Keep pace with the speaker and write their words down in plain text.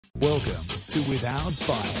Welcome to Without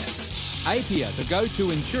Bias. Apia, the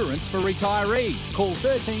go-to insurance for retirees. Call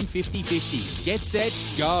 135050. Get set,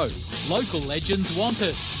 go. Local legends want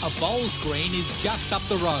it. A bowls green is just up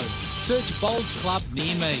the road. Search Bowls Club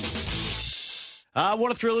near me.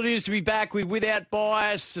 What a thrill it is to be back with Without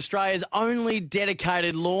Bias, Australia's only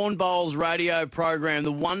dedicated lawn bowls radio program.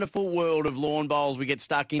 The wonderful world of lawn bowls we get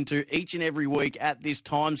stuck into each and every week at this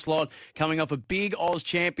time slot. Coming off a big Oz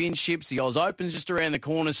Championships, the Oz Open's just around the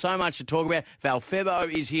corner. So much to talk about. Val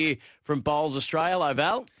Febo is here from Bowls Australia. Hello,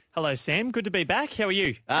 Val. Hello, Sam. Good to be back. How are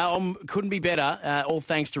you? Couldn't be better. All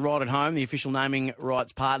thanks to Right at Home, the official naming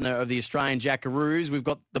rights partner of the Australian Jackaroos. We've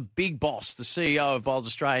got the big boss, the CEO of Bowls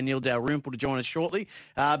Australia, Neil Dalrymple, to join us shortly.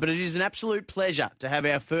 But it is an absolute pleasure to have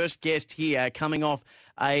our first guest here coming off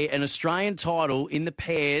an Australian title in the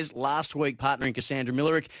pairs last week, partnering Cassandra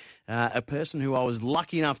Millerick, a person who I was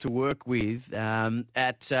lucky enough to work with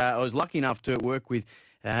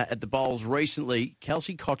at the Bowls recently,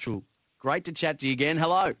 Kelsey Cottrell. Great to chat to you again.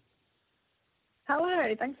 Hello.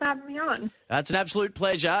 Hello. Thanks for having me on. It's an absolute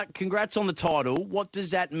pleasure. Congrats on the title. What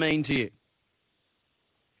does that mean to you?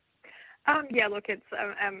 It's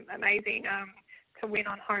amazing to win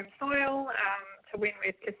on home soil, to win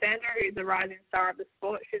with Cassandra, who's a rising star of the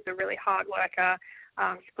sport. She's a really hard worker.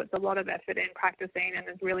 She puts a lot of effort in practicing and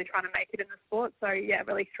is really trying to make it in the sport. So, yeah,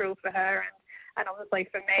 really thrilled for her. And obviously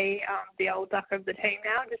for me, the old duck of the team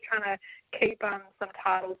now, just trying to keep some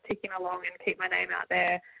titles ticking along and keep my name out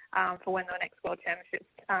there for when the next World Championships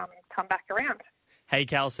come back around. Hey,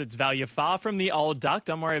 Kels, it's Val. You're far from the old duck.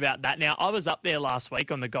 Don't worry about that. Now, I was up there last week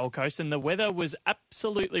on the Gold Coast, and the weather was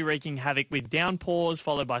absolutely wreaking havoc with downpours,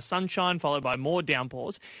 followed by sunshine, followed by more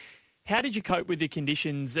downpours. How did you cope with the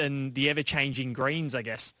conditions and the ever-changing greens, I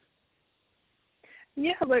guess?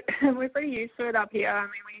 Yeah, look, we're pretty used to it up here. I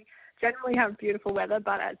mean, we generally have beautiful weather,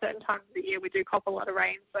 but at certain times of the year we do cop a lot of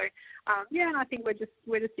rain. So, and I think we're just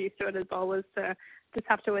used to it as bowlers to just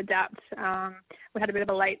have to adapt. We had a bit of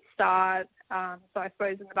a late start, so I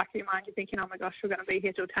suppose in the back of your mind you're thinking, oh my gosh, we're going to be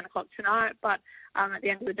here till 10 o'clock tonight. But at the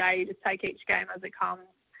end of the day, you just take each game as it comes.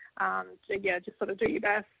 Just sort of do your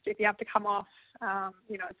best. If you have to come off,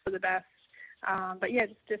 it's for the best.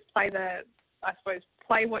 Just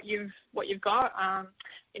play what you've got.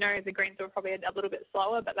 The greens were probably a little bit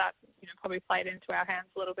slower, but that probably played into our hands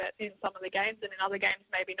a little bit in some of the games, and in other games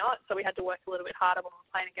maybe not. So we had to work a little bit harder when we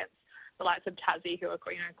were playing against the likes of Tassie, who are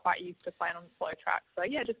quite used to playing on the slow track. So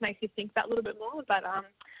yeah, it just makes you think that little bit more. But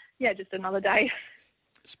just another day.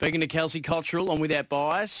 Speaking to Kelsey Cottrell on Without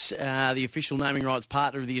Bias, the official naming rights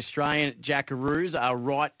partner of the Australian Jackaroos are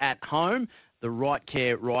Right at Home. The right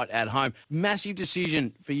care, right at home. Massive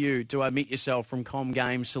decision for you to omit yourself from Com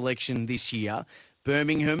Games selection this year.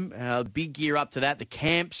 Birmingham, big gear up to that. The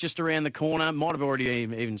camp's just around the corner. Might have already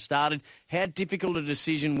even started. How difficult a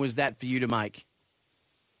decision was that for you to make?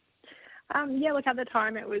 At the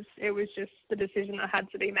time it was just the decision that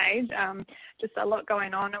had to be made. Just a lot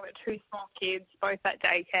going on. There were two small kids, both at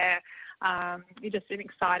daycare. Just an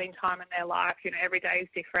exciting time in their life. Every day is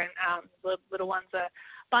different. Little ones are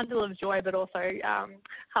bundle of joy, but also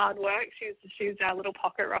hard work. She's our little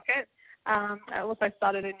pocket rocket. I also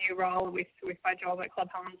started a new role with my job at Club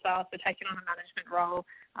Helensvale, so taking on a management role,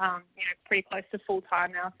 pretty close to full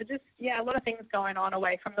time now. So a lot of things going on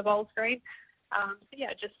away from the bowl screen.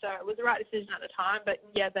 It was the right decision at the time. But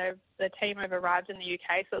the team have arrived in the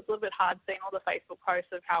UK, so it's a little bit hard seeing all the Facebook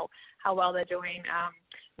posts of how well they're doing.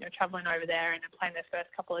 Travelling over there and playing their first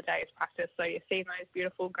couple of days practice. So you're seeing those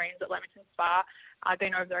beautiful greens at Leamington Spa. I've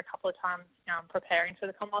been over there a couple of times preparing for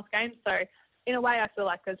the Commonwealth Games. So in a way, I feel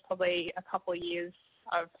like there's probably a couple of years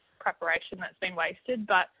of preparation that's been wasted.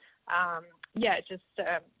 But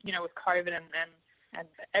with COVID and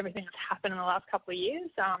everything that's happened in the last couple of years,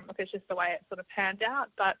 it's just the way it sort of panned out.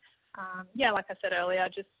 But like I said earlier,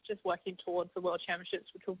 just working towards the World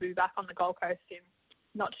Championships, which will be back on the Gold Coast in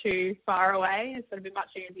not too far away. It's going to be much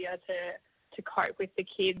easier to cope with the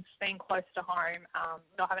kids being close to home,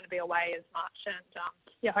 not having to be away as much, and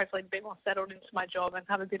hopefully be more settled into my job and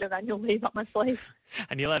have a bit of annual leave up my sleeve.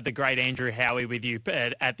 And you'll have the great Andrew Howie with you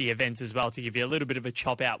at the events as well to give you a little bit of a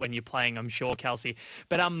chop out when you're playing, I'm sure, Kelsey.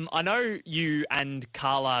 But I know you and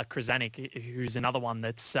Carla Krasanik, who's another one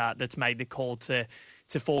that's made the call to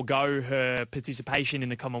forego her participation in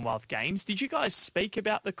the Commonwealth Games. Did you guys speak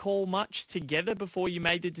about the call much together before you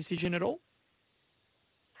made the decision at all?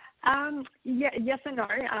 Yes and no.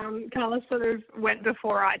 Carla sort of went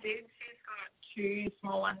before I did. She's got two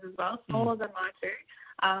small ones as well, smaller than my two.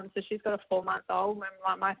 So she's got a 4-month-old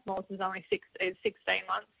when my smallest is only 16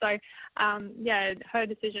 months. So, her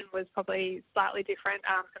decision was probably slightly different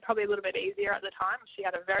and probably a little bit easier at the time. She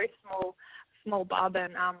had a very small small bub,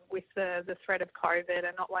 and with the threat of COVID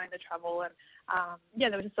and not wanting to travel, and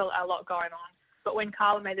there was just a lot going on. But when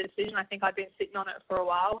Carla made the decision, I think I'd been sitting on it for a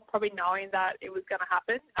while, probably knowing that it was going to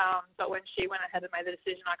happen. But when she went ahead and made the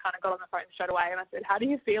decision, I kind of got on the phone straight away and I said, "How do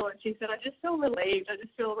you feel?" And she said, "I just feel relieved. I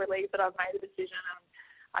just feel relieved that I've made the decision and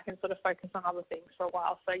I can sort of focus on other things for a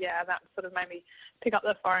while." So, yeah, that sort of made me pick up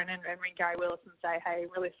the phone and ring Gary Willis and say, "Hey,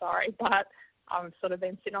 really sorry, but I've sort of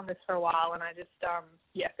been sitting on this for a while, and I just,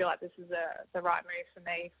 feel like this is the right move for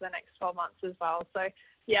me for the next 12 months as well." So,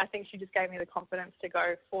 yeah, I think she just gave me the confidence to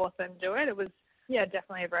go forth and do it. It was,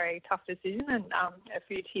 definitely a very tough decision and a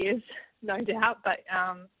few tears, no doubt. But,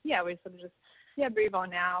 we sort of just, move on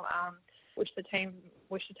now. Wish the team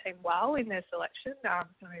well in their selection.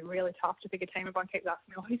 It's going to be really tough to pick a team. Everyone keeps asking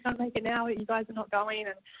me, "Oh, who's going to make it now? You guys are not going."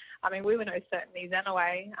 And, we were no certainties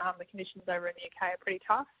anyway. The conditions over in the UK are pretty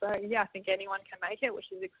tough. So, I think anyone can make it,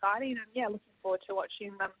 which is exciting. And, looking forward to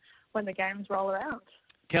watching them when the games roll around.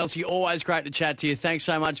 Kelsey, always great to chat to you. Thanks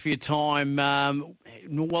so much for your time. It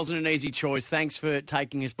wasn't an easy choice. Thanks for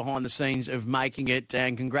taking us behind the scenes of making it.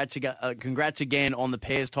 And congrats again on the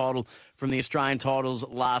pairs title from the Australian titles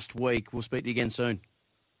last week. We'll speak to you again soon.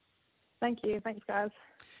 Thank you. Thanks, guys.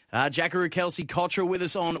 Jackaroo, Kelsey, Cottrell with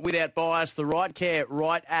us on Without Bias. The Right Care,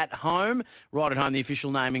 Right at Home. Right at Home, the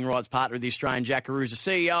official naming rights partner of the Australian Jackaroos. The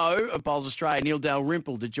CEO of Bowls Australia, Neil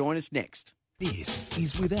Dalrymple, to join us next. This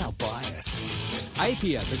is Without Bias.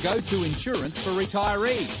 Apia, the go-to insurance for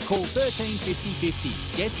retirees. Call 13 50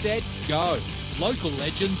 50. Get set, go. Local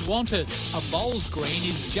legends wanted. A bowls green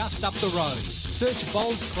is just up the road. Search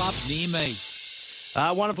Bowls Club near me.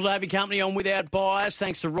 Wonderful to have your company on Without Bias.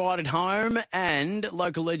 Thanks to Right at Home and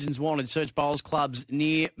Local Legends Wanted. Search Bowls Clubs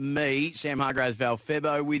near me. Sam Hargraves, Val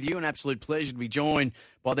Febo with you. An absolute pleasure to be joined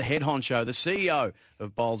by the head honcho, the CEO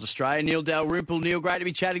of Bowls Australia, Neil Dalrymple. Neil, great to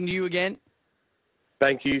be chatting to you again.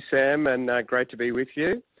 Thank you, Sam, and great to be with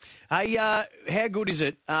you. Hey, how good is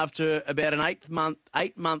it after about an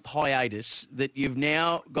eight-month hiatus that you've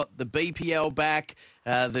now got the BPL back,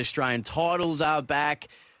 the Australian titles are back,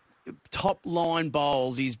 top-line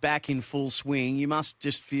bowls is back in full swing. You must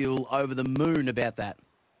just feel over the moon about that.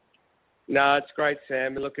 No, it's great,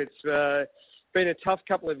 Sam. Look, it's been a tough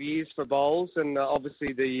couple of years for bowls and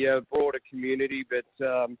obviously the broader community, but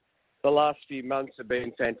the last few months have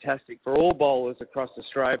been fantastic for all bowlers across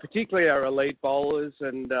Australia, particularly our elite bowlers.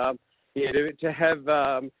 And to have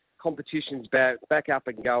competitions back up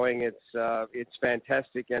and going, it's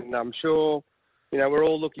fantastic. And I'm sure, we're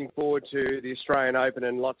all looking forward to the Australian Open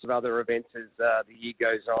and lots of other events as the year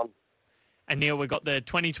goes on. And Neil, we've got the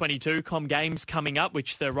 2022 Com Games coming up,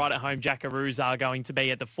 which the Right at Home Jackaroos are going to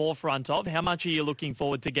be at the forefront of. How much are you looking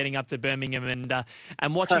forward to getting up to Birmingham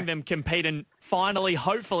and watching them compete and finally,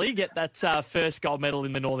 hopefully, get that first gold medal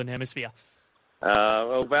in the Northern Hemisphere?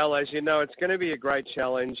 Well, Val, as you know, it's going to be a great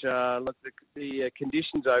challenge. Look, the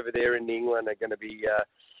conditions over there in England are going to be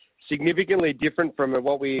significantly different from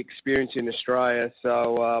what we experience in Australia.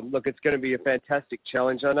 So, look, it's going to be a fantastic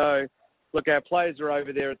challenge. I know. Look, our players are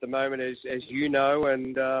over there at the moment, as you know,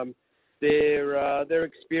 and they're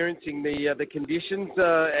experiencing the conditions.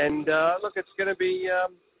 Look, it's going to be a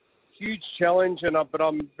huge challenge, but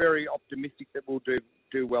I'm very optimistic that we'll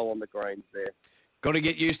do well on the greens there. Got to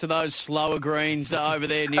get used to those slower greens over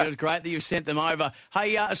there, Neil. It's great that you've sent them over.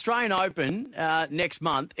 Hey, Australian Open next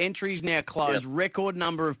month. Entries now closed. Yep. Record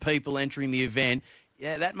number of people entering the event.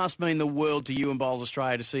 Yeah, that must mean the world to you and Bowls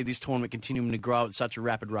Australia to see this tournament continuing to grow at such a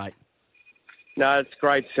rapid rate. No, it's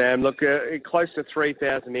great, Sam. Look, close to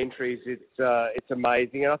 3,000 entries. It's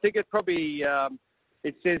amazing, and I think it probably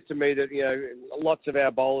it says to me that lots of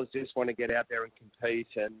our bowlers just want to get out there and compete,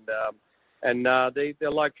 and the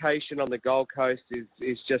location on the Gold Coast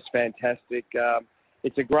is just fantastic.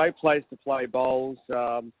 It's a great place to play bowls.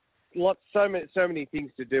 So many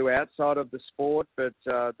things to do outside of the sport, but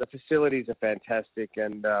the facilities are fantastic,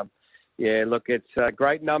 and look, it's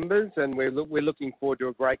great numbers, and we're looking forward to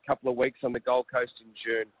a great couple of weeks on the Gold Coast in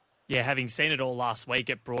June. Yeah, having seen it all last week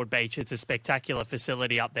at Broadbeach, it's a spectacular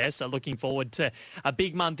facility up there. So looking forward to a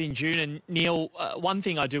big month in June. And Neil, one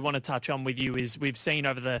thing I do want to touch on with you is we've seen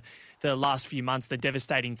over the last few months the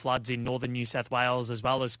devastating floods in northern New South Wales, as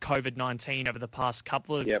well as COVID-19 over the past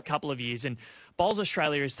couple of years. And Bowls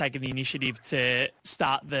Australia has taken the initiative to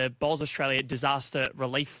start the Bowls Australia Disaster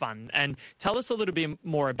Relief Fund. And tell us a little bit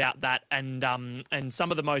more about that and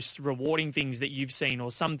some of the most rewarding things that you've seen or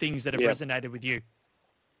some things that have resonated with you.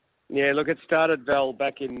 Yeah, look, it started, Val,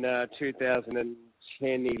 back in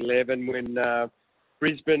 2010-11 when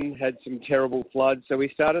Brisbane had some terrible floods. So we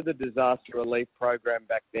started the disaster relief program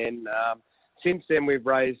back then. since then, we've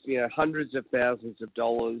raised, hundreds of thousands of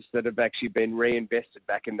dollars that have actually been reinvested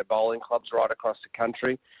back into bowling clubs right across the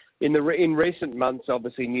country. In recent months,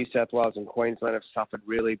 obviously, New South Wales and Queensland have suffered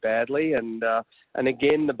really badly, and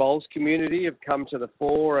again, the bowls community have come to the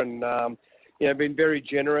fore and been very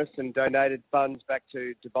generous and donated funds back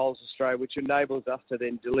to Bowls Australia, which enables us to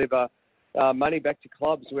then deliver money back to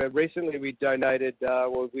clubs. Where recently we donated,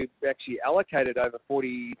 we've actually allocated over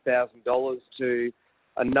 $40,000 to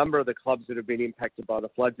a number of the clubs that have been impacted by the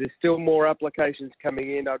floods. There's still more applications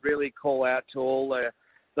coming in. I'd really call out to all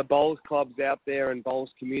the bowls clubs out there and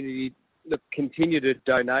bowls community that continue to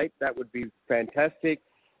donate. That would be fantastic.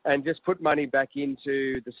 And just put money back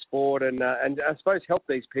into the sport and I suppose help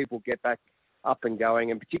these people get back up and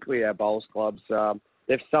going, and particularly our bowls clubs.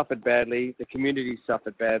 They've suffered badly. The community's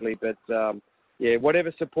suffered badly. But,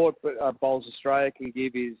 whatever support Bowls Australia can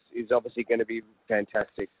give is obviously going to be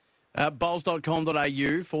fantastic. Bowls.com.au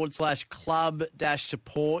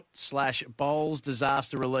 /club-support/Bowls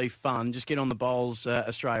Disaster Relief Fund. Just get on the Bowls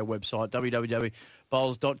Australia website,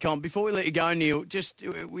 www.bowls.com. Before we let you go, Neil,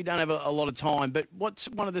 we don't have a lot of time, but what's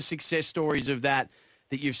one of the success stories of that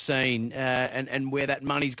you've seen and where that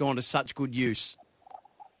money's gone to such good use?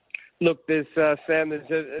 Look, there's Sam.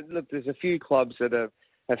 There's a few clubs that have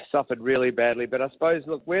suffered really badly, but I suppose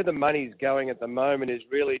where the money's going at the moment is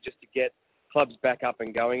really just to get clubs back up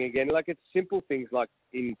and going again. Like, it's simple things like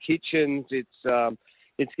in kitchens. It's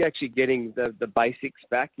actually getting the basics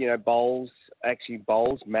back. Bowls,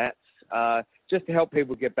 mats, just to help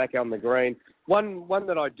people get back on the green. One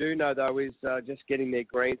that I do know though is just getting their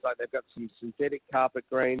greens. Like, they've got some synthetic carpet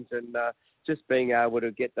greens and just being able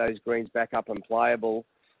to get those greens back up and playable.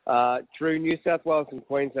 Through New South Wales and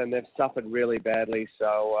Queensland, they've suffered really badly.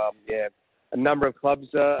 So, a number of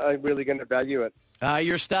clubs are really going to value it.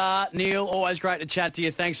 You're a star, Neil. Always great to chat to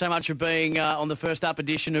you. Thanks so much for being on the first up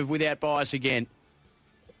edition of Without Bias again.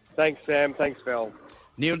 Thanks, Sam. Thanks, Phil.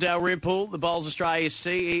 Neil Dalrymple, the Bowls Australia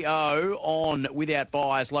CEO, on Without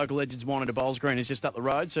Bias. Local Legends Wanted a Bowls Green is just up the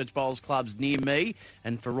road. Search bowls clubs near me.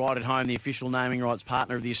 And for Right at Home, the official naming rights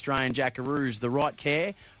partner of the Australian Jackaroos, the right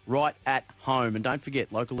care, right at home. And don't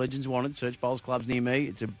forget, Local Legends Wanted, search bowls clubs near me.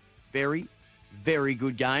 It's a very, very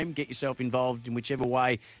good game. Get yourself involved in whichever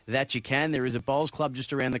way that you can. There is a bowls club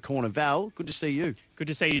just around the corner. Val, good to see you. Good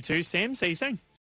to see you too, Sam. See you soon.